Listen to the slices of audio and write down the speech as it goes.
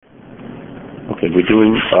Okay, we're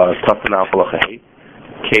doing Tafan Al Halacha.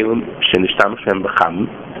 Kalim Shenishtam Shem B'Cham.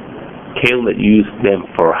 Kalim that use them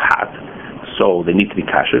for hot, so they need to be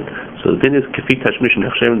kasher. So then is Kafi Tashmishin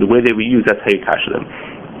Hachshem. The way they were used, that's how you kasher them.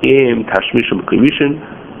 Im Tashmishin B'Klivishin.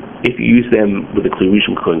 If you use them with the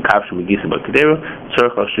Klivishin Kohen Kavshim Megisim B'Kedera,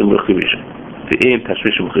 Tzarech Hachshem B'Klivishin. The Im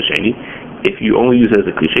Tashmishin B'Klisheni. If you only use it as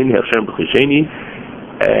a Klisheni, Hachshem B'Klisheni.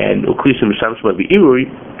 And Uklishin Mishamish might be Irui,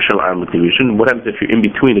 Shalam Klivishin. What happens if you're in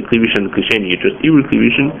between a Klivishin and a Klisheni? You're just Irui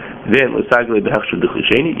Klivishin, then L'Sagale B'Hachshav the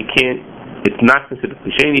Klisheni. You can't, it's not considered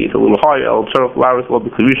Klisheni, it's a little higher, El Tzaref Laris, El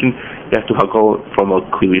Klivishin. You have to Hagol from a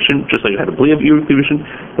Klivishin, just like you had a Bli of Irui Klivishin,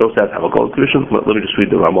 you also have to have a Hagol Klivishin. Let me just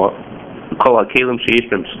read the Ramah. Kol HaKelim Sheish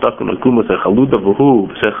Bem stuck on a Gumas and Chaluda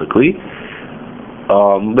V'hu B'Sech HaKli.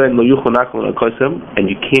 Then Lo Yuchel Nakal HaKosem, and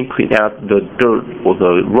you can't clean out the dirt or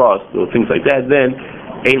the rust or things like that, then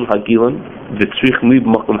Ein Hagilan, the Tzrich Lib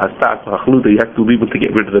Makom Hastak, you have to leave it to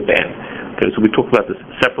get rid of the band. Okay, so we talked about this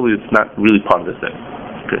separately, it's not really part of this thing.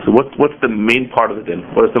 Okay, so what's the main part of it then?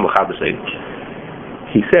 What does the Mechaber say?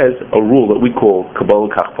 He says a rule that we call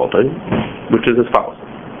Kabbalah Kachpotay, which is as follows.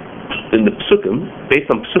 In the Psukim,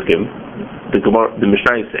 based on Psukim, the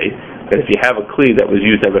Mishnayos say that if you have a kli that was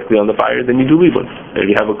used directly on the fire, then you do leave one. If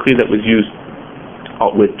you have a kli that was used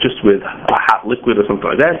with a hot liquid or something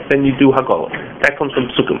like that, then you do Hagala. That comes from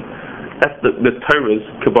Psukim. That's the Torah's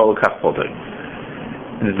Kabbalah Kachpotay.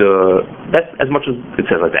 That's as much as it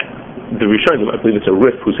says like that. The Rishonim, I believe it's a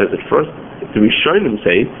Rif who says it first. The Rishonim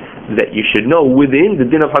say that you should know within the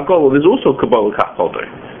din of Hagala there's also Kabbalah Kachpotay.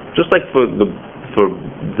 Just like for the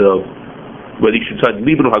whether you should try to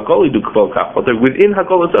leave it on Hagala, you do Kabbalah Kachpotay. Within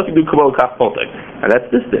Hagala itself, you do Kabbalah Kachpotay. And that's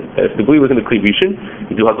this thing. If the Bli was in the Klivishin,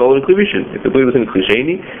 you do Hagala in the Klivishin. If the Bli was in the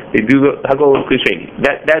Klisheni, they do the Hagala in the Klisheni.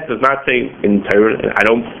 That does not say in Torah, and I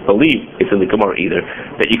don't believe it's in the Gemara either,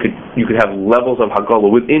 that you could have levels of Hagala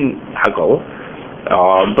within Hagala.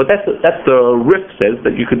 But that's the Rif says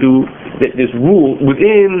that you could do that. This rule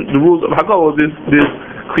within the rules of Hagala, there's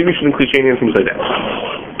Klivishin and Klisheni and things like that.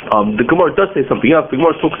 The Gemara does say something else. The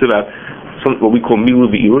Gemara talks about what we call Milu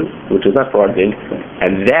V'Irui, which is not for our din,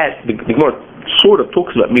 and that the Gemara sort of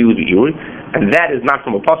talks about Milu V'Irui, and that is not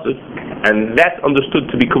from a pasuk, and that's understood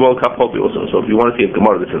to be Kabbalah Kachpotay also. So if you want to see a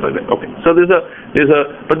Gemara that says like that, okay. So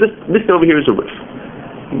but this over here is a Rif.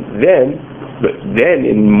 Then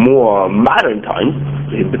in more modern times,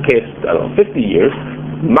 in the past 50 years,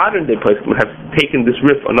 modern day poskim have taken this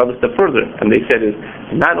Rif another step further, and they said is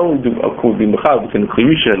not only do be mechal between the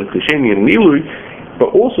Klivishin and the Klisheni and the Ilui,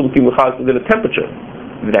 but also between the temperature.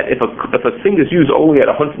 That if a thing is used only at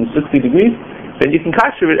 160 degrees, then you can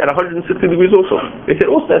kasher it at 160 degrees also. They said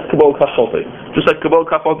also that's Kabbalah Kachpotay. Just like Kabbalah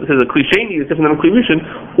Kachpotay says a Klisheni is different than a Klivishin,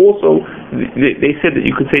 also they said that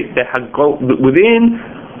you could say that within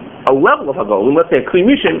a level of Hagol, let's say a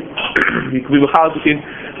Klivishin, you could be mechal between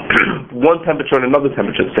one temperature and another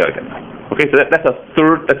temperature, to say like that. Okay, so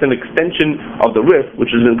that's an extension of the Rif, which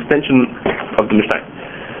is an extension of the Mishnah.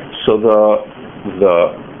 So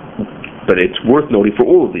but it's worth noting for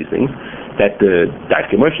all of these things that the Da'at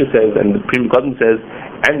Moshe says and the Pri Megadim says,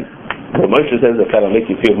 and what Moshe says that kind of makes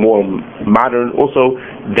you feel more modern also,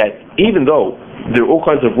 that even though there are all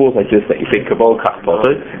kinds of rules like this that you say Kabbalah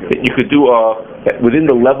Kachpotay, that you could do that within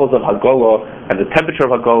the levels of Hagala and the temperature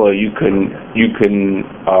of Hagala you could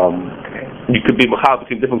be mechal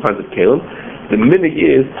between different kinds of kelim. The minig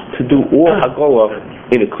is to do all Hagala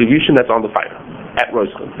in a Klivishin that's on the fire at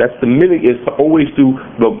Roshchan. That's the minig, is to always do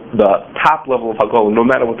the top level of Hagala, no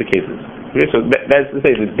matter what the case is. Okay, so that's to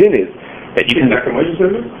say the din is that you can. Dr. Moshe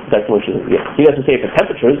says this? Dr. Moshe says, yeah. He doesn't say for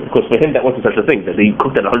temperatures, because for him that wasn't such a thing, that they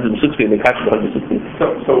cooked at 160 and they catch at 160.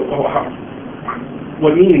 So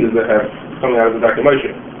what meaning does that have coming out of the Dr.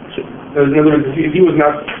 Moshe? Sure. In other words, if he was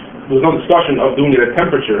not, there was no discussion of doing it at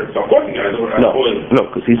temperature, so of course you gotta do it at boil.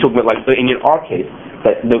 No, because he's talking about like in our case,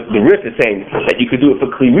 that the Rif is saying that you could do it for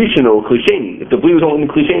Klivishin or Klisheni. If the Bli was only in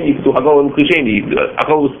Klisheni, you could do Hagala in Klisheni.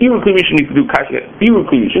 Hagala was Irui Klivishin, you could do Kasha Irui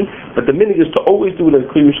Klivishin, but the minig is to always do it as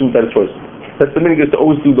Klivishin that is first. That's the minig, is to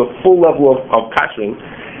always do the full level of kashering.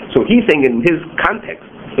 So he's saying in his context.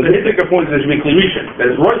 So his bigger point is there should be Klivishin. That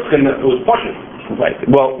is Roshchan, it was Pashim. Right.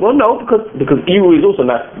 Well, no, because Irui is also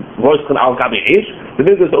not Roshchan al Gabi Eish. The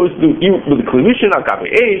minig is to always do Irui with the Klivishin al Gabi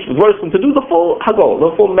Eish, with Roshchan to do the full Hagala, the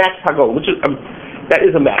full max Hagala, which is that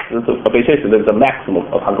is a max. There's a maximum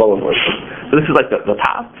of Hagala and Roshchan. So this is like the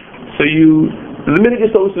top. So the minig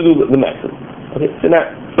is to always do the maximum. Okay, so now,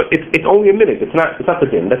 but it's only a minute. It's not the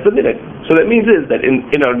din. That's the minute. So that means is that in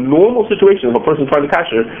a normal situation of a person trying to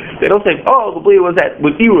kasher, they don't say, oh, the bliya was that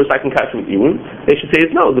with irus, I can kasher with irus. They should say,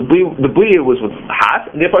 no, the bliya was with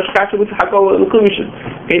hot, and therefore I should kasher with hakol and klivishin.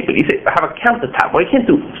 Okay, but you say I have a countertop. Well, I can't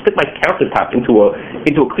stick my countertop into a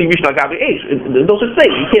klivishin agabe eish. Those are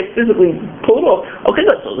things you can't physically pull it off. Okay,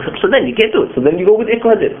 good. So then you can't do it. So then you go with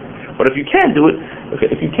ikladin. But if you can do it,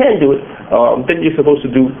 then you're supposed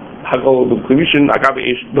to do hagol, the klivishin, agabe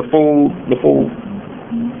ish, the full 9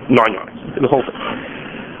 yards, the whole thing.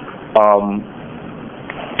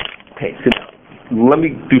 Okay, so now, let me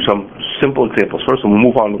do some simple examples first, and we'll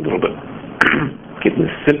move on a little bit. Okay, the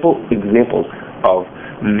simple examples of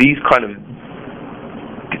these kind of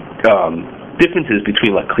differences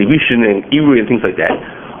between like klivishin and irui and things like that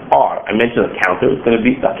are, I mentioned a counter. It's going to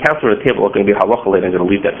be a counter and a table are going to be halacha later. I'm going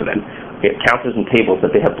to leave that to them. Okay, counters and tables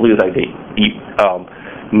that they have blue like they eat,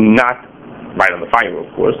 not right on the fire,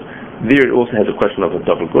 of course. There it also has a question of a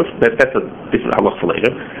double gush. That's a different halacha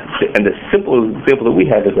later. And the simple example that we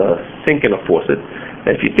have is a sink and a faucet.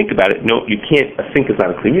 And if you think about it, no, you can't. A sink is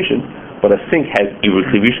not a klivishin, but a sink has irui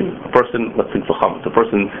klivishin. A person, let's think for chametz. A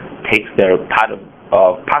person takes their pot of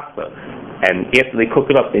pasta, and after they cook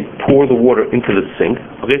it up, they pour the water into the sink.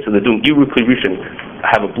 Okay, so they're doing irui klivishin,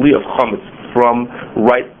 have a bli of chametz from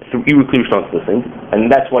irui klivishin onto the sink, and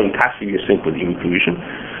that's why you kasher your sink with irui klivishin.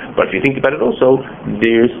 But if you think about it also,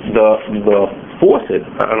 there's the faucet,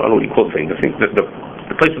 I don't know what you call the thing, the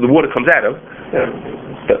place where the water comes out of,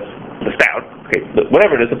 the spout, okay,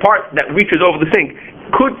 whatever it is, the part that reaches over the sink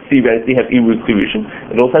could theoretically have irui klivishin.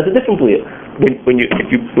 It also has a different bliya. When you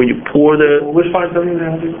pour the... Which part does it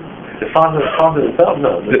have? The faucet itself?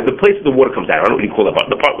 No. The place where the water comes out, I don't know what you call that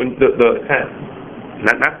part. The part when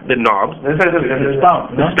not the knobs. The spout.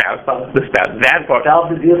 The spout. That part.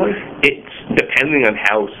 It's depending on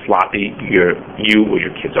how sloppy you or your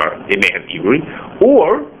kids are. They may have irui,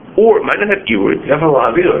 or it might not have irui. Definitely will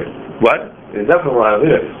have irui. What? It definitely will have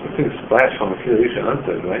irui. I think splash from a kli rishon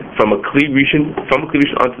onto it, right? From a kli rishon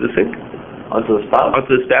onto the sink. Onto the spout.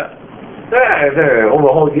 Onto the spout. Yeah, over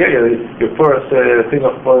the whole year, you pour some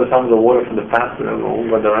of the water from the past and go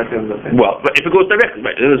directly in the thing. Well, if it goes directly,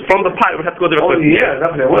 right? It is from the pot, it would have to go directly. Yeah,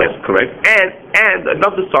 definitely will. Yes, correct. And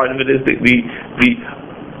another side of it is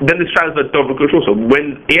then the strategy of the double gush also.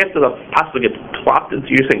 When after the pasta gets plopped into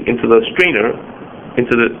your sink, into the strainer,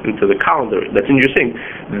 into the colander that's in your sink,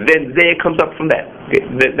 then there comes up from that. Okay?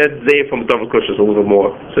 That there from a double gush is a little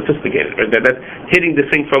more sophisticated. Right? That's hitting the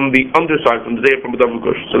sink from the underside, from there from a double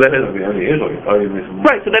gush. So that has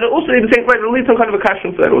right. So that also the same. Right, it'll lead some kind of a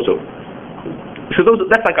caution for that also. So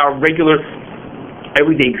that's like our regular,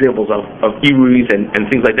 everyday examples of iruis and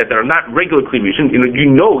things like that are not regular klivishin. You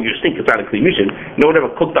know your sink is not a klivishin. No one ever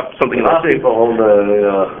cooked up something in the sink.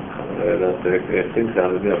 The sinks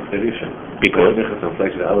are the klivishin. Because?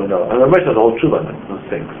 I don't know. And the rest of the whole tshuva, those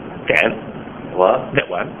sinks. Dan? What? That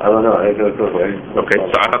one? I don't know. Okay, so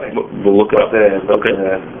we'll look it up. Okay.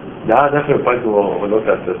 Yeah, definitely we'll look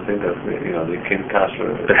at the thing that, they can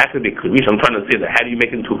kasher. It has to be klivishin. I'm trying to say that. How do you make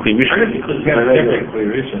it into a klivishin?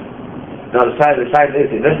 No, the side is,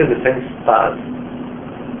 this is the same spot.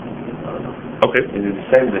 Okay. It's the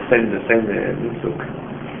same nusuk.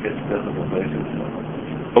 It's different places.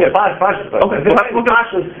 Okay. Yeah, Pashas. Okay.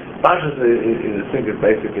 Pashas is a thing that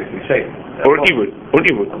basically is shape. Or Ibud.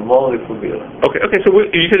 Molly could be. Okay, so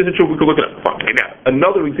you said it's true, we could look it up. Fine. Okay, now,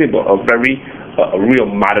 another example, a real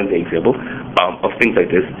modern day example of things like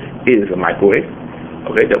this is a microwave.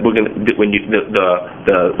 Okay, that we're gonna when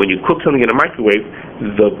you cook something in a microwave,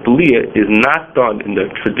 the bliya is not done in the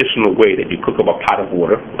traditional way that you cook up a pot of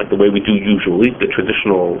water, like the way we do usually, the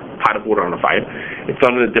traditional pot of water on a fire. It's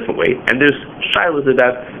done in a different way, and there's shilas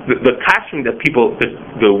about the kashering that people,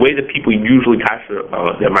 the way that people usually kasher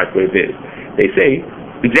their microwave is. They say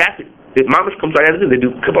exactly. If mamash comes right out of it, they do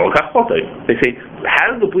kabbalah kachota. They say,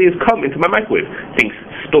 how do the bliyas come into my microwave? Things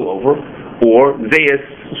spill over, or zayas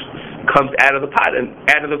comes out of the pot and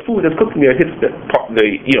out of the food that's cooking there, hits the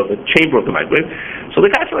chamber of the microwave. So the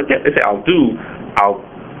guys like that, they say, I'll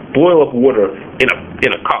boil up water in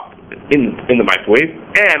a cup in the microwave,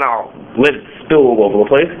 and I'll let it spill all over the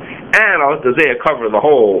place, and I'll let the zayah cover the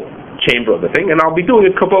whole chamber of the thing, and I'll be doing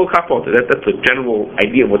a kabbalah kafota. That's the general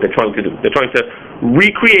idea of what they're trying to do. They're trying to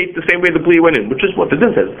recreate the same way the bliya went in, which is what the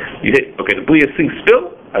din says. You say, okay, the bliya things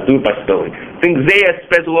spill, I do it by spilling. Things zayah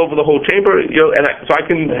spreads all over the whole chamber, so I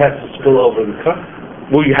can... It has to spill over the cup?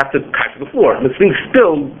 well, you have to catch the floor. And the things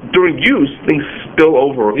spill during use. Things spill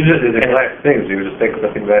over. Usually the glass things. You just take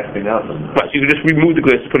the glass thing out. Right. So you can just remove the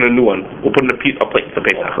glass, put in a new one, or put in a plate, some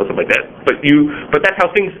paper, or something like that. But that's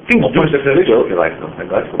how things do. Or put the if you like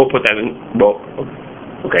something. Or put that in. Well.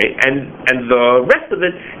 Okay, and the rest of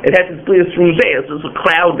it has its layers through there. So it's a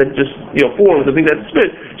cloud that just forms. I think that's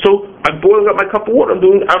spit. So I'm boiling up my cup of water.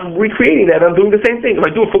 I'm recreating that. I'm doing the same thing. If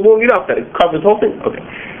I do it for long enough, that it covers the whole thing. Okay.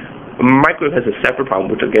 A microwave has a separate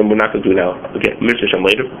problem, which again we're not going to do now. Again, mention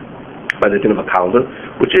later. By the end of a calendar,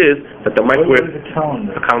 which is that the microwave. What is a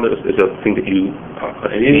calendar? A calendar is a thing that you.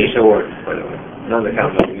 It needs to work, by the way. Not the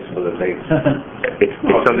calendar used for the dates. It's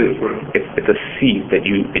something. It's a sieve that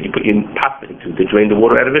you put in pasta into to drain the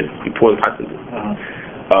water out of it. You pour the pasta into.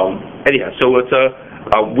 Anyhow, so it's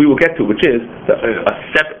we will get to, which is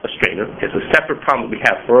a strainer. It's a separate problem that we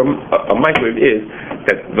have for a microwave is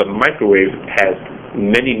that the microwave has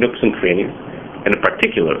many nooks and crannies. And in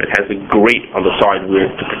particular, it has a grate on the side where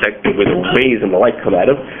to protect where the rays and the light come out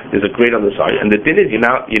of. There's a grate on the side, and the thing is, you're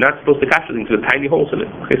not supposed to capture things with tiny holes in it.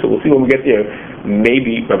 Okay, so we'll see when we get there.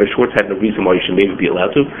 Maybe Rabbi Schwartz had a reason why you should maybe be allowed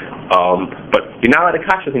to, but you're not allowed to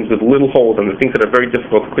capture things with little holes and the things that are very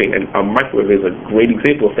difficult to clean. And a microwave is a great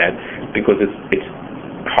example of that because it's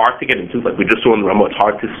hard to get into. Like we just saw in the Ramah, it's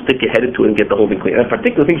hard to stick your head into it and get the whole thing clean. And in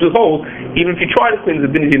particular, things with holes, even if you try to clean the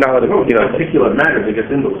things, you're not allowed to. Particular matter that gets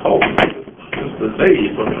in those holes.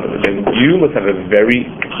 And you must have a very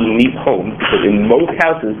neat home because in most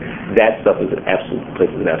houses that stuff is an absolute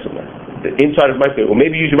mess. The inside of the microwave, or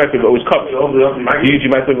maybe you use your microwave always covered. Do you use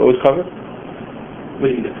your microwave always covered?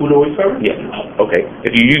 Wait, the food always covered? Yeah. Okay.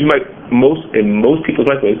 If you use most people's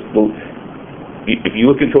microwaves, well, if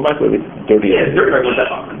you look into a microwave, it's dirty. Yeah, it's dirty.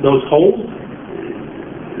 Like those holes.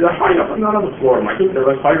 They're high up, not on the floor. They're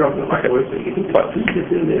like higher up in the microwave, so you can put pieces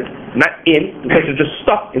in there. Not in, because they're just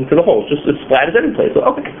stuck into the holes, just as flat as any place. So,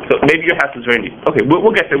 okay, so maybe your house is very neat. Okay,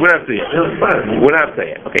 we'll get there. We're not saying it. We're not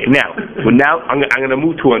saying it. Okay, now I'm going to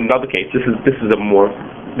move to another case. This is an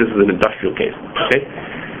industrial case. Okay,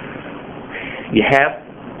 you have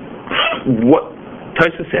what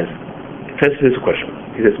Tyson says. Tyson says a question.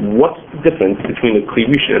 He says, what's the difference between a Kli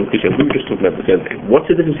Rishon and a Kli Sheni? We were just talking about this the other day. What's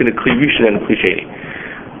the difference between a Kli Rishon and a Kli Sheni?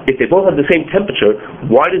 If they both have the same temperature,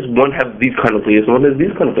 why does one have these kind of layers and one has these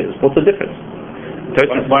kind of layers? What's the difference?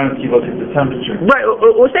 Why don't you look at the temperature? Right,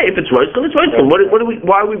 or say if it's right, so it's right. So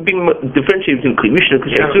why are we being differentiated between Kli Rishon and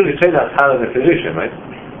Kli Sheni? You say that's how in the physician, right?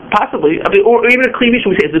 Possibly. I mean, or even a Kli Rishon,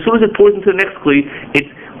 we say as soon as it pours into the next Kli, it's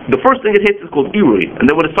the first thing it hits is called Irui, and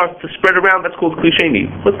then when it starts to spread around, that's called Kli Sheni.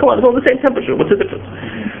 Let's go on, it's all the same temperature. What's the difference?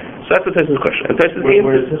 So that's the Tyson's question. And Tyson's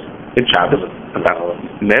where is this? In Shabbos, about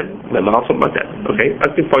Mem, something like that. Okay, I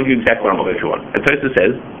can find you exactly where I'm going if you want. And Tyson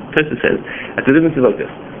says that the difference is like this.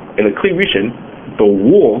 In a Kli Rishon, the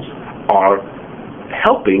walls are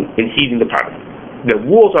helping in heating the product. The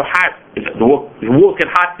walls are hot. The walls get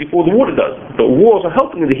hot before the water does. The walls are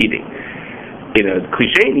helping in the heating. In a Kli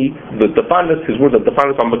Sheni, his words are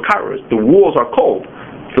defined on Makaras, the walls are cold.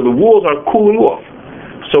 So the walls are cooling off.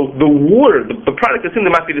 So the water, the product that's in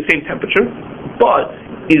there might be the same temperature, but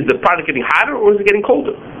is the product getting hotter or is it getting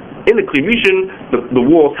colder? In the Kli Rishon, the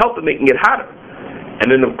walls help in making it hotter. And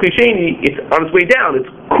then the Kli Sheni, it's on its way down, it's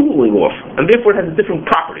cooling off. And therefore it has different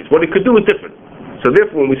properties. What it could do is different. So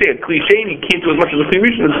therefore when we say a Kli Sheni can't do as much as a Kli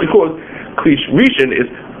Rishon, it's because Kli Rishon is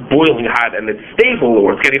boiling hot and it's stable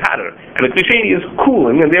or it's getting hotter. And the Kli Sheni is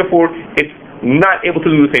cooling and therefore it's not able to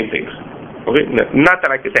do the same things. Okay, not that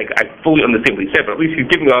I can say I fully understand what he said, but at least he's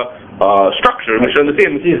giving a structure which I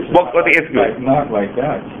understand what the answer is. Not like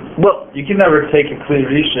that. Well, you can never take a Kli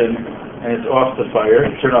Rishon and it's off the fire,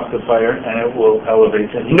 turn off the fire, and it will elevate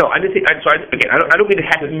the heat. No, I didn't say. I don't mean it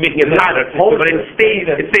has to be making it hotter, but it stays.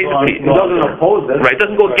 It doesn't oppose it. Right, it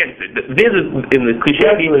doesn't go against it. There's in the Kli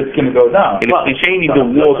Sheni. It's going to go down. In the Kli Sheni, the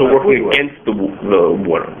walls are working against the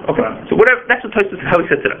water. Okay, so whatever. That's what Tyson how he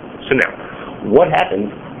sets it up. So now, what happens?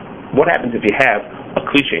 What happens if you have a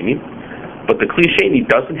Kli Sheni, but the Kli Sheni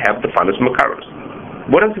doesn't have the Fanas Makaros?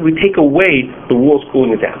 What happens if we take away the walls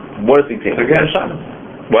cooling it down? What is the example? Again, Shabbos.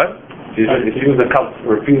 What? If you use the cup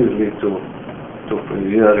repeatedly to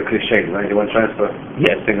the Kli Sheni, right? You want to transfer.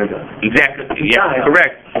 Yes. Exactly. Yeah.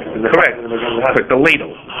 Correct. But the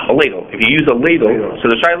ladle. A ladle. If you use a ladle, so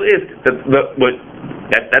the shaila is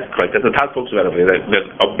that's correct. That's what Todd talks about over there. That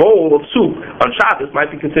a bowl of soup on Shabbos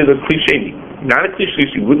might be considered a Kli Sheni. Not a Kli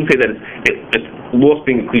Sheni. You wouldn't say that it's lost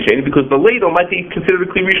being a Kli Sheni because the ladle might be considered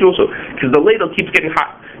a Kli Rishon also. Because the ladle keeps getting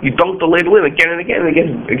hot. You dunk the ladle in again and again, and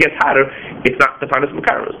it gets hotter. It's not the Fanas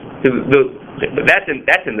Makaros. That's in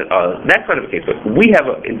that kind of a case. But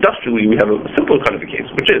industrially we have a simpler kind of a case,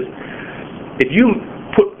 which is if you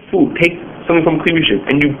put food, take something from Kli Rishon,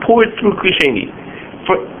 and you pour it through Kli Sheni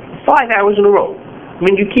for 5 hours in a row. I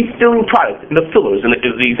mean, you keep filling product in the fillers, and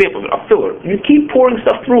the example of it, a filler. You keep pouring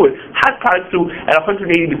stuff through it, hot product through at 180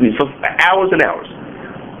 degrees for hours and hours.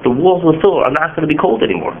 The walls of the filler are not going to be cold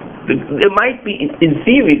anymore. It might be, in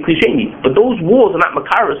theory, Kli Sheni, but those walls are not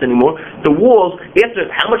makaros anymore. The walls, after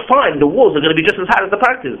how much time, the walls are going to be just as hot as the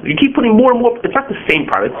product is. You keep putting more and more, it's not the same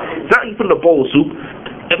product. It's not like you put in a bowl of soup.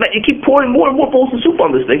 You keep pouring more and more bowls of soup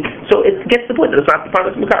on this thing, so it gets to the point that it's not the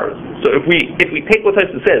product of makaros. So if we take what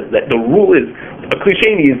Tyson says, that the rule is, a Kli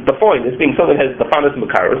Sheni is defined as being something that has the product of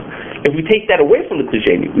makaros, if we take that away from the Kli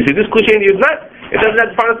Sheni, we say this Kli Sheni is not, it doesn't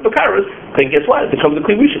have the product of makaros, then guess what? It becomes a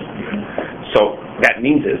Kli Rishon. So that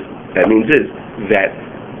means that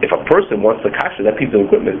if a person wants to kasher that piece of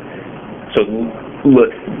equipment, so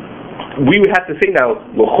look, we would have to say now,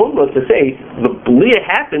 l'chumra, to say the bliyah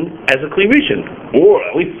happened as a Kli Rishon, or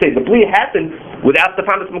at least say the bliyah happened without the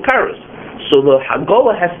product of makaros. So the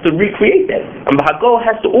Hagolah has to recreate that, and the Hagolah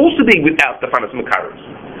has to also be without the product of makaros.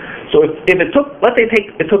 So if it took, let's say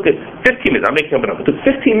it took 15 minutes, I'm making up a number, it took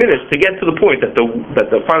 15 minutes to get to the point that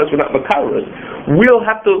the products were not makaros, we'll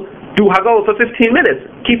have to do Hagolah for 15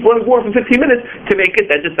 minutes, keep running water for 15 minutes to make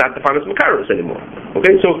it that it's not the products of makaros anymore.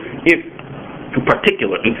 Okay, so if, in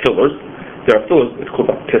particular, in fillers, there are fillers, it's called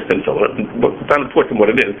a piston filler, but it's not important what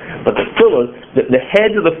it is, but the fillers, the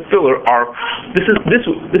heads of the filler are, this is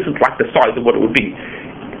like the size of what it would be,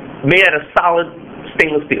 made out of solid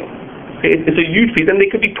stainless steel. Okay? It's a huge piece, and they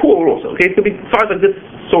could be taller also. Okay, it could be size like this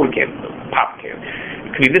soda can, pop can.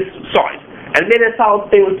 It could be this size, and made out of solid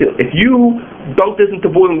stainless steel. If you dunk this into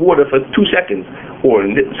boiling water for 2 seconds, or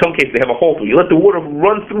in some cases they have a hole through, you let the water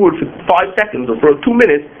run through it for 5 seconds or for 2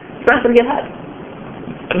 minutes, it's not going to get hot.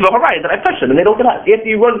 The horizon, I touch them and they don't get hot. After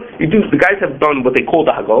you run, the guys have done what they call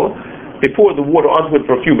the Hagolah. They pour the water onto it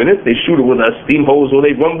for a few minutes, they shoot it with a steam hose, or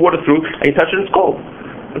they run water through, and you touch it and it's cold.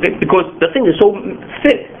 Okay, because the thing is so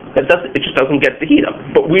thick that it just doesn't get the heat up.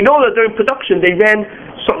 But we know that during production they ran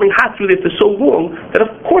something hot through there for so long that of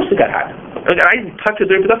course it got hot. And I didn't touch it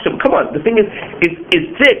during production. But come on, the thing is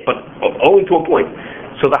thick, but only to a point.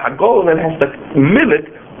 So the Hagolah then has to mimic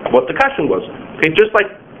what the kashrut was. Okay, just like,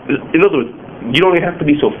 in other words, you don't even have to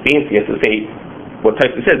be so fancy as to say what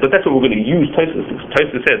Tyson says, but that's what we're going to use.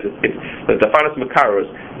 Tyson says if the Fanas Makaros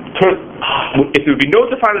if there would be no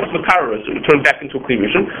Fanas Makaros, it would turn back into a Kli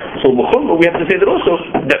Rishon. So l'chumra, we have to say that also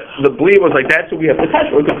that the bliyah was like that, so we have the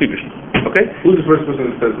kashrut or the Kli Rishon. Okay. Who's the first person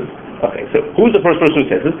who says this? Okay. So who's the first person who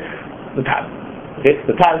says this? The Taz. Okay.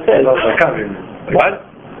 The Taz says. What?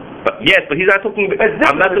 But yes, but he's not talking.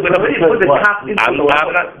 I'm not talking about the top. He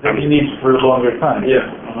needs for a longer time. Yeah.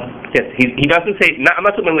 Yes, he doesn't say. I'm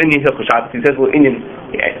not talking about Indian Hilchos Shabbos. He says Indian.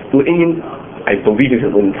 I believe he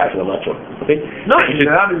says Indian Kashrut. I'm not sure. Okay. No, in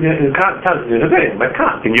your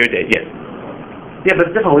day, yes. Yeah, but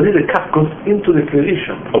it's different. When the cup goes into the Kli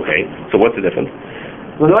Rishon. Okay. So what's the difference?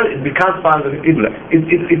 Well, it becomes part of it. I'm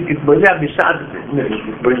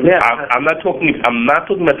not talking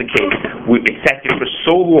about the case where it sat there for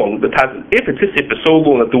so long. If it sits there for so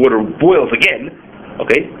long that the water boils again,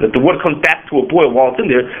 okay, that the water comes back to a boil while it's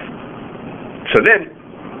in there, so then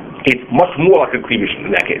it's much more like a Kli Rishon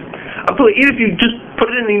in that case. I'm telling you, even if you just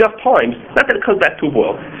put it in enough times, not that it comes back to a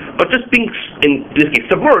boil, but just being, in this case,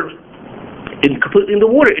 submerged completely in the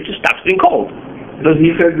water, it just stops being cold. Does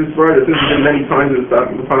he say this right? This has been many times it's not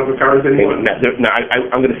the Fanas Makaros anymore.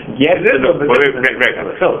 I'm going to yes. There's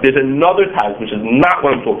another Taz, which is not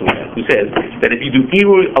what I'm talking about, who says that if you do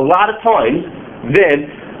Irui a lot of times, then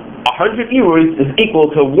 100 Iruis is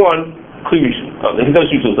equal to 1 Kli Rishon. He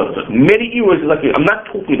does use those numbers. Many Iruis is like, I'm not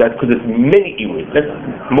talking about because it's many Iruis.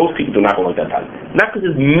 Most people do not go like that Taz. Not because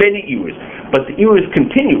there's many Iruis, but the Iru is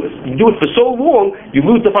continuous. You do it for so long, you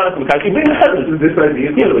lose the Fanas Makaros. You bring the Taz. This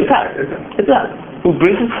idea. It's not. Who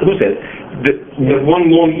says that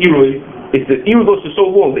one long Irui, if the Irui goes for so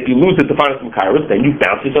long that you lose it to Fanas Makaros, then you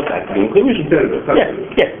bounce yourself back to being Kli Rishon.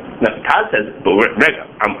 Yeah. Now Taz says, but Rega,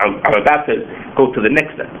 I'm about to go to the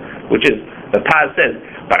next step, which is the Taz says,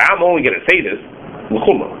 but I'm only going to say this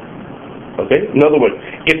l'chumra. Okay. In other words,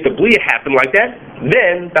 if the bliyah happened like that,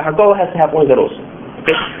 then the Hagolah has to have one of that also.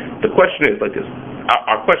 Okay. The question is like this.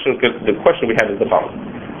 The question we have is the following.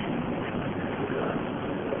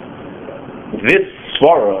 This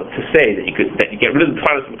svara to say that you get rid of the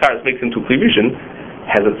Fanas Makaros makes into a Kli Rishon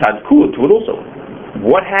has a tzad kula to it also.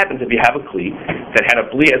 What happens if you have a Kli that had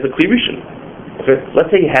a bliyah as a Kli Rishon? Okay.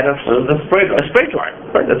 Let's say you had a spray dryer.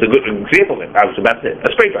 Right? That's a good example of it. I was about to say a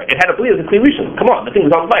spray dryer. It had a bliyah as a Kli Rishon. Come on, the thing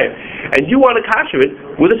is on fire, and you want to kasher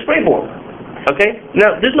it with a spray ball. Okay.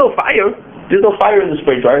 Now there's no fire. There's no fire in the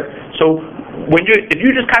spray dryer. So if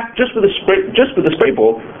you just cast just with the spray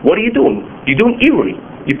ball, what are you doing? You're doing irui.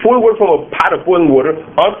 You pour water from a pot of boiling water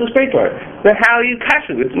onto the spray dryer. Then how are you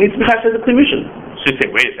cashing it? It needs to be cashed as a clean mission. So you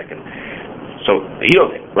say, wait a second. So you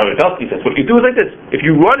don't say. Rabbi Belsky says, what you do is like this. If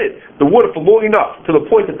you run the water for long enough to the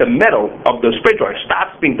point that the metal of the spray dryer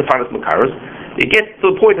stops being defined as makaros, it gets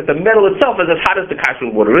to the point that the metal itself is as hot as the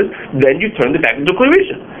kashing water is, then you turn it back into a clean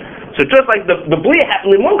mission. So just like the bliya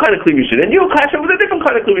happened in one kind of clean mission, and you cash it with a different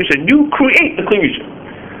kind of clean mission, you create the clean mission.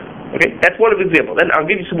 Okay, that's one of the examples. And I'll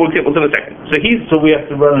give you some more examples in a second. So we have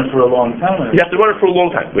to run it for a long time? You have to run it for a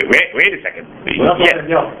long time. Wait a second.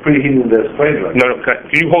 Preheating the spray dryer. No, can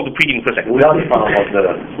you hold the preheating for a second? Without the final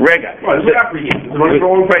Rega.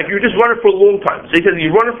 If you just run it for a long time. So he says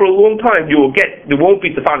you run it for a long time, there won't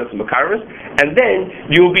be defined as a makaros, and then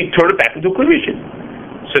you will be turned back into a clean mission.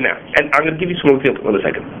 So now, and I'm going to give you some more examples in a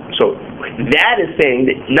second. So that is saying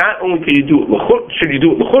that not only can you do it, should you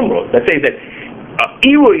do it l'chumra, that's saying that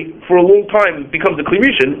irui for a long time becomes a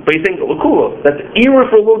klirishin, but he's saying l'kula, that irui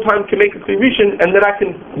for a long time can make a klirishin, and that I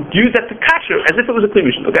can use that to kasher as if it was a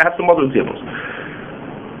klirishin. Okay, I have some other examples.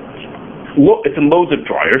 It's in loads of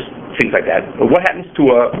dryers, things like that. What happens to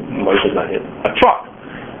a truck?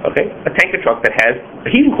 Okay, a tanker truck that has a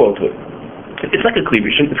heating coil to it. It's like a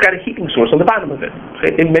klirishin. It's got a heating source on the bottom of it.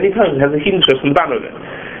 Okay? And many times it has a heating source on the bottom of it.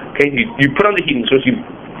 Okay, you put on the heating source, so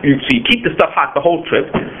you keep the stuff hot the whole trip,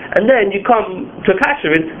 and then you come to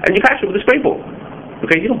kasher it, and you kasher with a spray ball.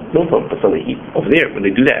 Okay, you don't put something heat over there when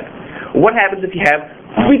they do that. What happens if you have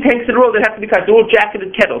 3 tanks in a row that have to be kasher? They're all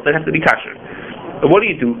jacketed kettles that have to be kasher. And what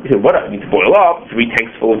do? You say, what? I need to boil up 3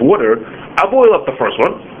 tanks full of water. I'll boil up the first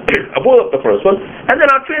one. And then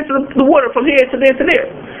I'll transfer the water from here to there to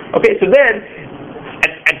there. Okay, so then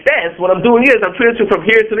at best, what I'm doing is I'm transferring from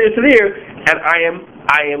here to there, and I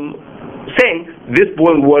am saying this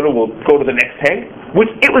boiling water will go to the next tank,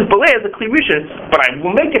 which it was belay as a klirishin, but I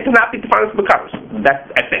will make it to not be defined as makaros. That's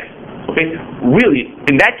at best. Okay, really,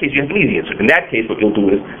 in that case, you have an easy answer. In that case, what you'll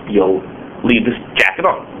do is you'll leave this jacket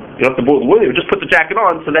on. You don't have to boil the water, you just put the jacket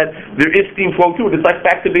on so that there is steam flowing through it. It's like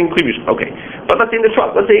back to being klirishin. Okay, but let's say in the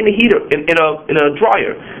truck, let's say in a heater, in a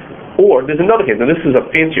dryer, or there's another case, and this is a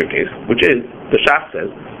fancier case, which is the Shach says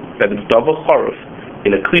that the davar charuf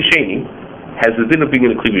in a klisheni has the din of being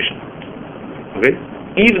in a klirishin. Okay,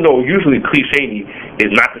 even though usually klisheni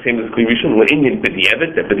is not the same as klirishin, when Indian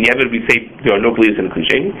b'diavad, that b'diavad we say there are no bliyas in a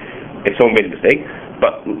klisheni if someone made a mistake.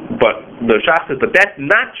 But the Shach says, but that's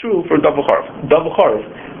not true for davar charuf. Davar charuf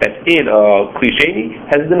that's in a klisheni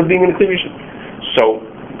has the din of being in a klirishin. So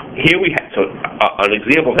here we have an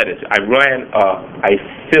example of that is I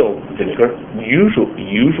fill vinegar.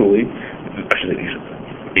 Usually,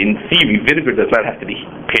 in theory, vinegar does not have to be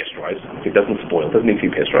pasteurized. It doesn't spoil. It doesn't need to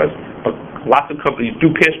be pasteurized. But lots of companies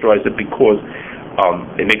do pasteurize it because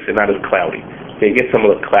it makes it not as cloudy. They get some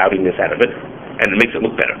of the cloudiness out of it, and it makes it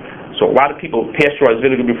look better. So a lot of people pasteurize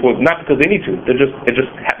vinegar before, not because they need to. It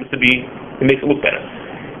just happens to be. It makes it look better.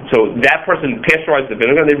 So that person pasteurized the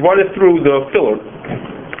vinegar, and they run it through the filler,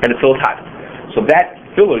 and it fills hot. So that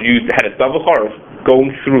filler had a davar charuf going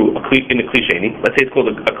through in a klisheni. Let's say it's called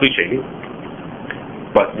a klisheni.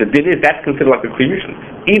 But the din is that's considered like a klirishin.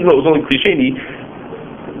 Even though it was only klisheni,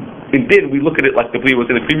 in din we look at it like the bliya was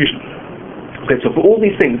in a klirishin. Okay, so for all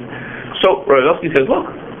these things, so Rabbi says, look,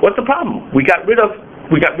 what's the problem? We got rid of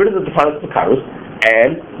the defined as makaros,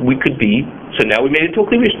 and we could be. So now we made it to a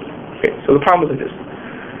klirishin. Okay, so the problem is like this.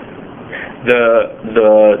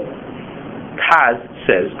 The Taz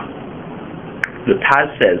says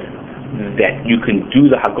that you can do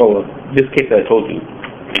the Haggalah, this case that I told you,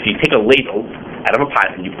 if you take a ladle out of a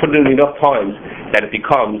pot and you put it in enough times that it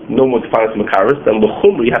becomes no more defined as makaros, then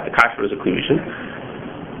l'chumra you have to kasher as a klirishin.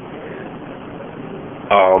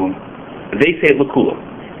 They say l'kula.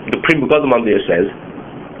 The Pri Megadim on there says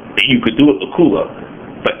that you could do it l'kula,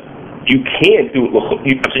 but you can't do it l'chumra.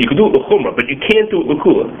 You could do it l'chumra, but you can't do it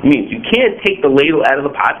l'kula. It means you can't take the ladle out of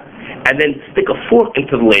the pot and then stick a fork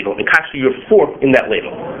into the ladle and kasher your fork in that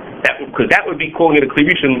ladle. Because that would be calling it a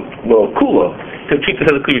klirishin, kula, to treat this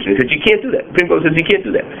as a klirishin. He says you can't do that. The Pri Megadim says you can't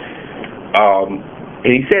do that. And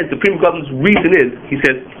he says the Pri Megadim's reason is, he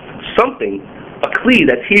says, a kli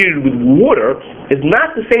that's heated with water is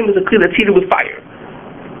not the same as a kli that's heated with fire.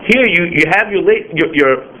 Here you have your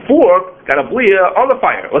fork got a bliya on the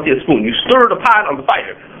fire. Let's say a spoon. You stir the pot on the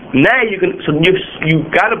fire. Now you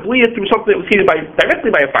got a bliya through something that was heated directly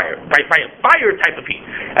by a fire type of heat.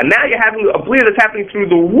 And now you're having a bliya that's happening through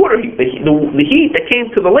the water heat. The heat that came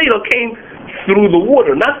to the ladle came through the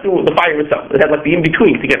water, not through the fire itself. It had like the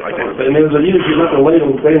in-between together like that. And even if you let the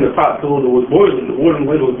ladle stay in the pot till it was boiling, the water in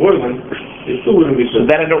the ladle was boiling, it still wouldn't be so.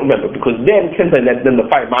 That I don't remember, because then the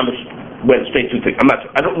fire mamish went straight to thing.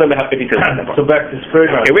 I don't remember how 50 says that. So back to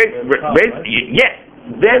spiritual. Okay, wait. Yes.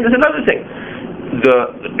 Then there's another thing.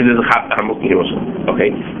 I'm looking here also.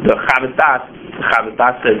 Okay, the Chavis Das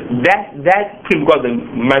says that Pri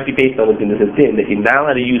Megadim might be based on the din that he's not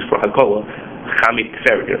allowed to use for Hagolah Chamit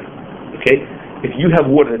Tferir. Okay, if you have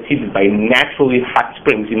water that's heated by naturally hot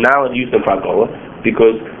springs, you're not allowed to use them for Hagolah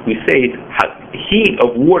because we say heat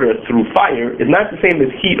of water through fire is not the same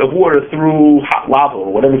as heat of water through hot lava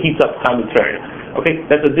or whatever heats up Chamit Tferir. Okay,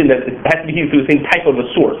 that's a din that it has to be heated through the same type of a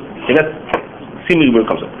source, and that's seemingly where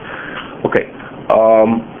it comes from. Okay.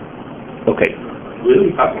 Okay.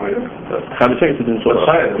 Really? Chavis Tferir is in source.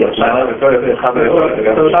 Yes.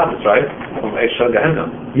 Right? From Eishel Gehenna.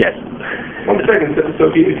 Yes. 1 second. So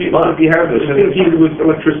if you have this, things heated with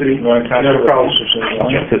electricity, you have a problem.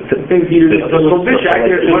 Things heated with this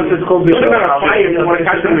jacket, once it's called this, not a fire, you want to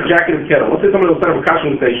catch them with a jacket and kettle. Let's say somebody will set up a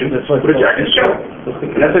caution station with a jacket and kettle.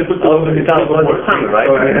 That's how you put the time, right?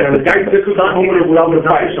 And the guy sits with the homeowner with a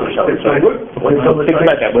fire. It's so good. Think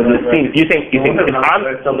about that. You think if I'm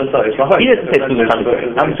he doesn't say through the commentary.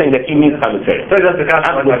 I'm saying that he means commentary.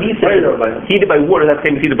 What he says, heated by water, that's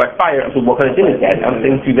same as heated by fire. So what kind of din is that? I'm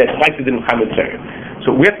saying to you that like the din of commentary.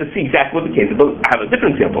 So we have to see exactly what the case is. But I have a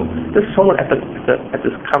different example. There's someone at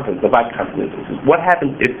this conference, the Vibe conference. What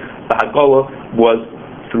happens if the Hagolah was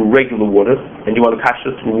through regular water and you want to catch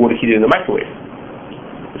it through water heated in the microwave?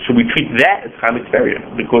 Should we treat that as Chamit Tferir?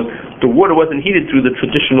 Because the water wasn't heated through the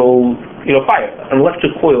traditional, fire. An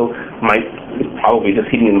electric coil is probably just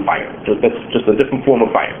heating in the fire. That's just a different form of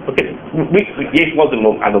fire. Okay, Yesh wasn't,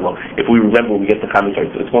 I don't know. If we remember, we get the Chamit Tferir.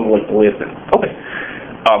 It's one like the last thing. Okay.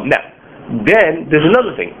 Now, then there's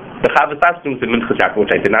another thing. The Chavis Das brings the Minchas Yaakov,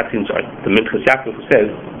 which I did not see inside. The Minchas Yaakov says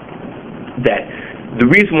that the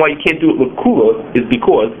reason why you can't do it with Kula is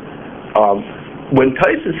because when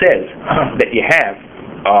Taisa says that you have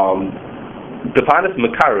Devanas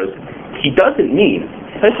Makaras, Taisa doesn't mean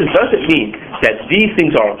that these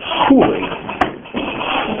things are cooling.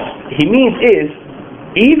 He means is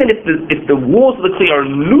even if the walls of the Kli are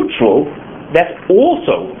neutral, that's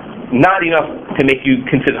also not enough to make you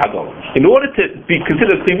consider Hagolah. In order to be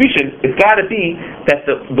considered Kli Rishon, it's got to be that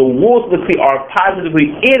the walls of the Kli are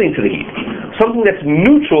positively adding to the heat. Something that's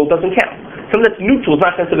neutral doesn't count. Something that's neutral is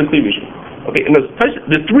not considered Kli Rishon. Okay, and there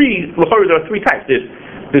are three types.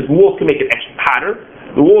 There's walls can make it hotter,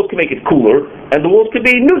 the walls can make it cooler, and the walls can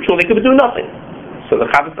be neutral. They could be doing nothing. So the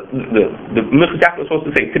Minchas Yaakov is supposed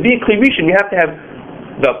to say, to be a Kli Rishon, you have to have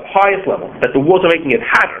the highest level, that the walls are making it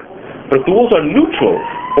hotter. But if the walls are neutral,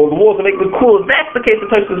 or the walls are making it cooler, that's the case that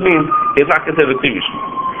Tosfos means it's not considered a Kli Rishon.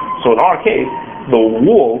 So in our case, the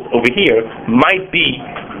walls over here might be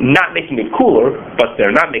not making it cooler, but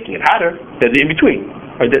they're not making it hotter. They're in between.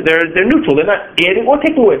 Or they're neutral. They're not adding or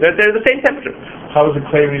taking away. They're the same temperature. How is the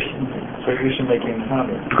Kli Rishon making it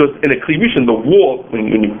hotter? Because in a Kli Rishon, the wall, when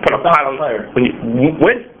you put a pot on fire, when you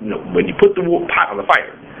put the pot on the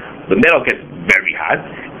fire, the metal gets very hot,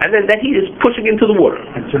 and then that heat is pushing into the water.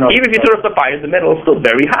 Even if you turn off the fire, the metal is still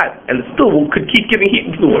very hot, and it still could keep giving heat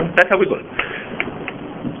into the water. That's how we go.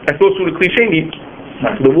 As opposed to the Kli Sheni,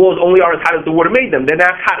 the walls only are as hot as the water made them. They're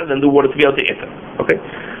not hotter than the water to be able to enter. Okay,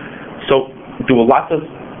 so there were lots of.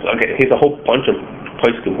 Okay, here's a whole bunch of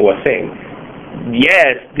poskim who are saying,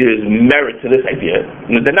 yes, there's merit to this idea.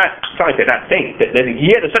 They're not. It's not like they're not saying it.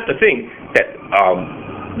 There's such a thing that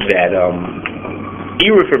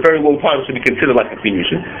Eruv for a very long time should be considered like a Kli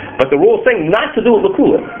Rishon, but they're all saying not to do it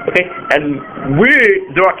l'kula. Okay, and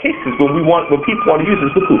there are cases when people want to use this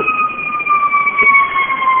l'kula. Okay.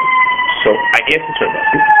 So I asked the Tzemach,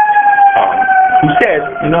 who said,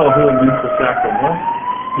 you know who Minchas Yaakov was?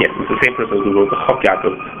 Yes, it's the same person who wrote the Chok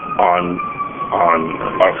Yaakov on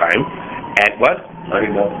Or Chaim. And what? I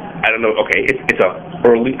don't know. Okay, it's a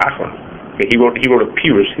early Achron. Okay, he wrote a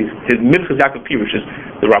pirush. His Minchas Yaakov pirush is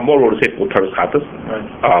the Ramah wrote a sefer called Teres Chatas,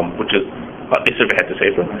 which is Isser V'Heter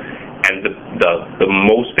sefer, and the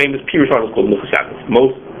most famous pirush one is called Minchas Yaakov.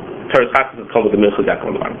 Most Teres Chatas is called with the Minchas Yaakov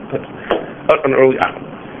on the bottom. That's an early Achron.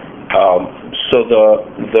 So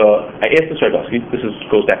I asked the Shardowski. This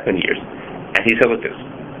goes back many years, and he said like this.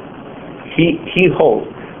 He holds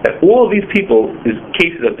that all of these people is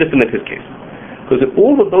cases are different than his case, because in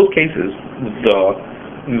all of those cases the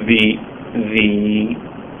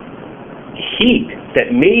heat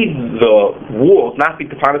that made the walls not be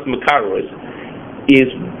Devanas Makaros is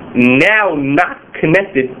now not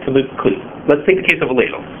connected to the Kli. Let's take the case of a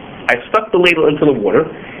ladle. I stuck the ladle into the water,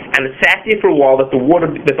 and it sat there for a while that the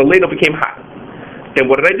ladle became hot. Then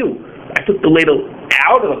what did I do? I took the ladle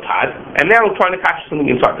out of the pot, and now I'm trying to catch something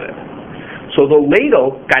inside of it. So the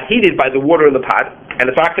ladle got heated by the water in the pot, and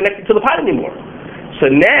it's not connected to the pot anymore.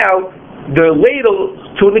 So now the ladle,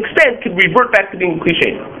 to an extent, could revert back to being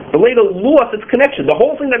cliche. The ladle lost its connection. The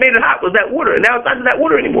whole thing that made it hot was that water, and now it's not in that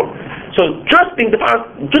water anymore. So just losing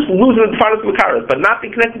the defiance of Makaris, but not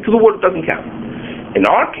being connected to the water doesn't count. In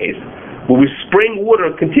our case, where we're spraying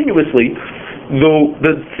water continuously,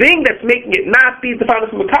 the thing that's making it not be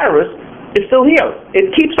defiance of Makaris is still here.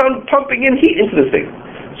 It keeps on pumping in heat into this thing.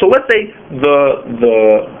 So let's say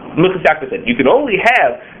the Milchus Yaakov said you can only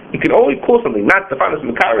call something not defiance of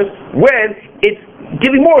Makaris when it's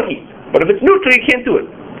giving more heat. But if it's neutral, you can't do it.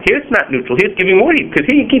 Here it's not neutral. Here it's giving more heat because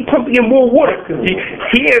here you keep pumping in more water.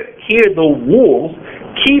 Here the walls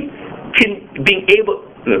keep being able.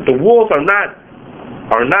 The walls are not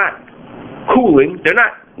cooling. They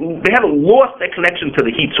haven't lost their connection to the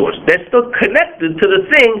heat source. They're still connected to the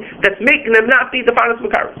thing that's making them not be defiance of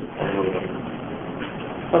Makaris.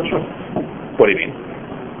 Not true. What do you mean?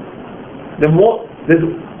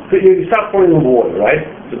 You start pouring in water, right?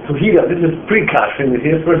 To heat up. This is pre-kashering.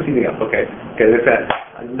 Here's first heating up. Okay. That's that.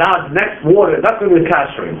 Now next water, that's going to be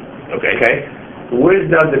kashering. Okay. Where's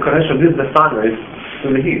the connection? This is the sunrise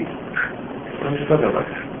to the heat. What are you talking about?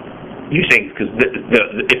 You're saying because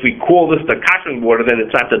if we call this the kashering water, then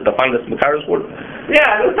it's not the defiance of Makaris water?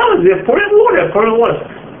 Yeah, that's not. They're pouring water.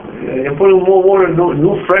 You're pouring more water,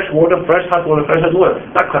 new fresh water, fresh hot water.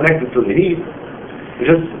 Not connected to the heat.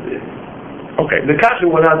 It's just. Okay. The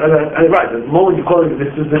kashering water, right, the moment you call it,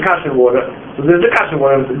 this is the kashering water, so there's the kashering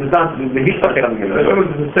water, it's not, the heat's not coming in. It's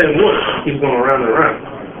the same water, keeps going around and around.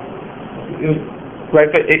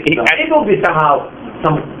 Right, but it will be somehow,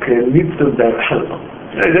 leads to that, I don't know.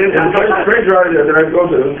 There's a spray dryer that I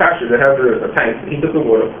go to, in Kasher, they have a tank, heat up the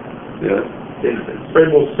water. Yeah.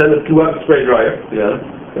 Spray will send it throughout the spray dryer. Yeah.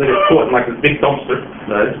 And then it's caught in like this big dumpster.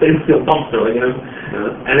 Nice. Stainless steel dumpster, like, you know.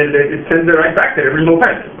 Yeah. And it sends it right back to every little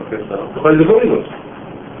tank. Okay, so. But it's going to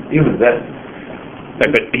even then. Right,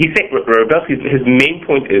 but he's saying, Rebelsky, his main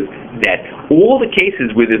point is that all the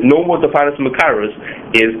cases where there's no more defiance of Makaris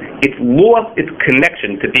is it's lost its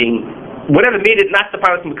connection to being, whatever made it not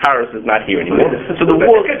defiance of Makaris is not here anymore. So the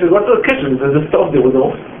wall. What's the kitchen? There's a stove there with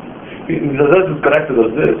no. The rest is connected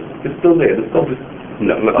as this. It's still there. The stove is.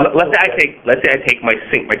 No, let's say I take my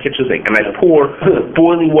sink, my kitchen sink, and I pour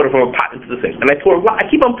boiling water from a pot into the sink, and I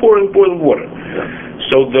keep on pouring boiling water. Yeah.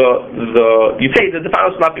 So you say the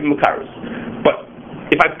defiance will not be Makaris, but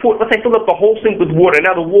if I let's say I fill up the whole sink with water, and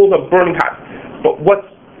now the walls are burning hot, but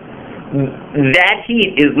that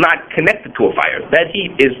heat is not connected to a fire. That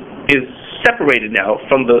heat is separated now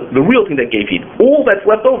from the real thing that gave heat. All that's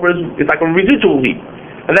left over is like a residual heat,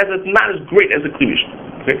 and that's not as great as the cleavage.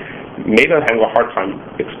 Okay? Maybe I'm having a hard time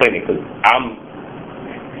explaining because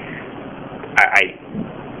I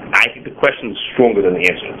think the question is stronger than the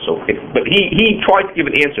answer. But he tried to give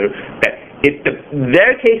an answer that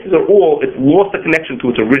their cases are all it's lost the connection to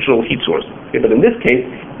its original heat source. Okay? But in this case,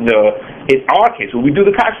 in our case, when we do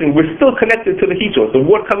the kashering, we're still connected to the heat source. The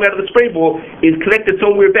water coming out of the spray bowl is connected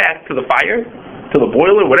somewhere back to the fire, to the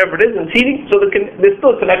boiler, whatever it is, and it's heating. So there's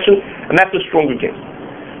still a connection, and that's a stronger case.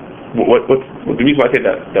 What the reason why I say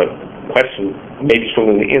that the question may be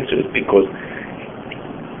stronger than the answer is because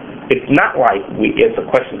it's not like we ask a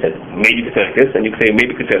question that maybe you could say like this and you could say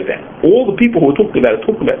maybe you could say like that. All the people who are talking about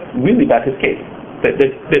really about his case.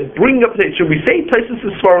 They're bringing up saying, should we say Taisus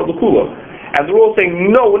is Svara L'Kula? And they're all saying,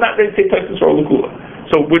 no, we're not going to say Taisus Svara L'Kula.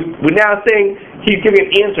 So we're now saying he's giving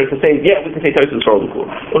an answer to say, yeah, we can say Taisus Svara L'Kula.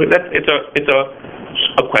 Okay, it's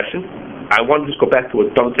a question. I want to just go back to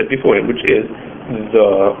what Don said before, which is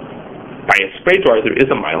by a spray dryer there is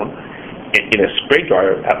a mile. In a spray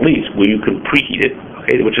dryer, at least, where you can preheat it,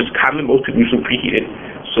 okay, which is common, most people usually preheat it.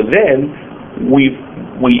 So then,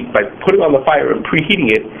 by putting on the fire and preheating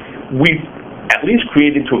it, we've at least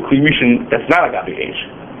created into a cleavation that's not agave age.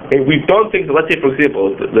 Okay, we've done things, let's say, for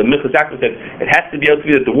example, the Milchus Yaakov said it has to be able to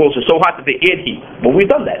be that the walls are so hot that they add heat. But we've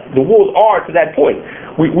done that. The walls are to that point.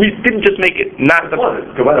 We didn't just make it not the...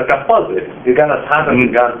 You got a hot and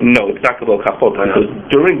you got... No, it's not Kabbalah Kafot, because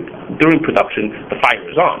during production, the fire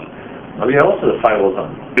is on. I mean, also the fire was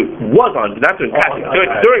on. It was on, but not during kashing.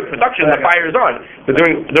 During production, the fire is on. But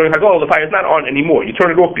during Hagol, the fire is not on anymore. You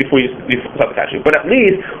turn it off before you start the kashing. But at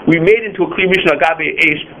least we made into a klivishn agave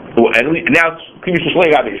eish, and now it's klivishn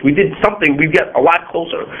shlei agave eish. We did something. We get a lot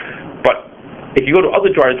closer. But if you go to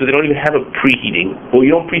other dryers where they don't even have a preheating, or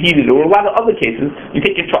you don't preheat it, or a lot of other cases, you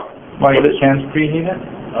take your truck. Why, you can't preheat it?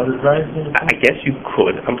 Other dryers? I guess you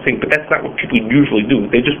could. I'm saying, but that's not what people usually do.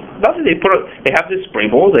 They just nothing. They have this spray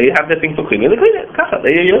bowl. They have their thing for cleaning. They clean it.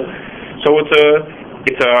 So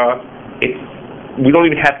we don't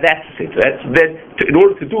even have that to say. In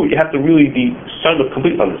order to do it, you have to really be signed up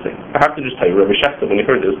completely on this thing. I have to just tell you, Rabbi Shasta, when he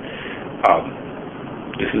heard this,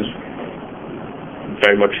 this is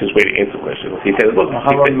very much his way to answer the question. He said, look,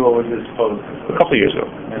 How long ago was this posed? a couple of years ago.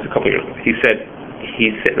 It's a couple of years ago. He said,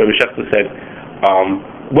 Rabbi Shechter said,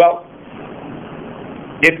 well,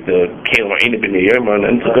 if the Kalim are ain't been the Yerman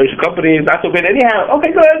and the company is not so good anyhow,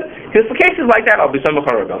 okay, good. Because for cases like that, I'll be some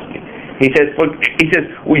Rabelski. He says,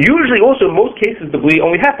 well, usually also in most cases the Blia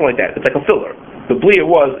only happened like that. It's like a filler. The Blia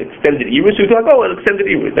was extended Eris, so you're like, oh, an extended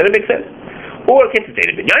Eris. Then it makes sense. Or in cases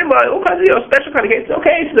dated Yaima, all kinds of special kind of cases.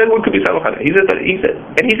 Okay, so then one could be Samachana. He said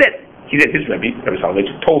his Rebbe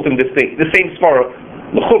Soloveitchik told him this thing, the same svara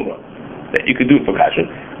l'chumra that you could do it for kasher.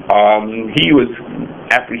 He was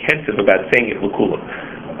apprehensive about saying it l'kula.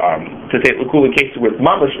 To say it l'kula in cases where it's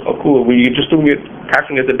mamash l'kula, where you're just doing it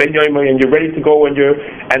kashering as a ben yaima and you're ready to go and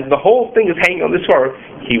the whole thing is hanging on this svara.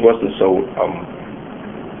 He wasn't so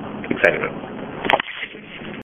excited about it.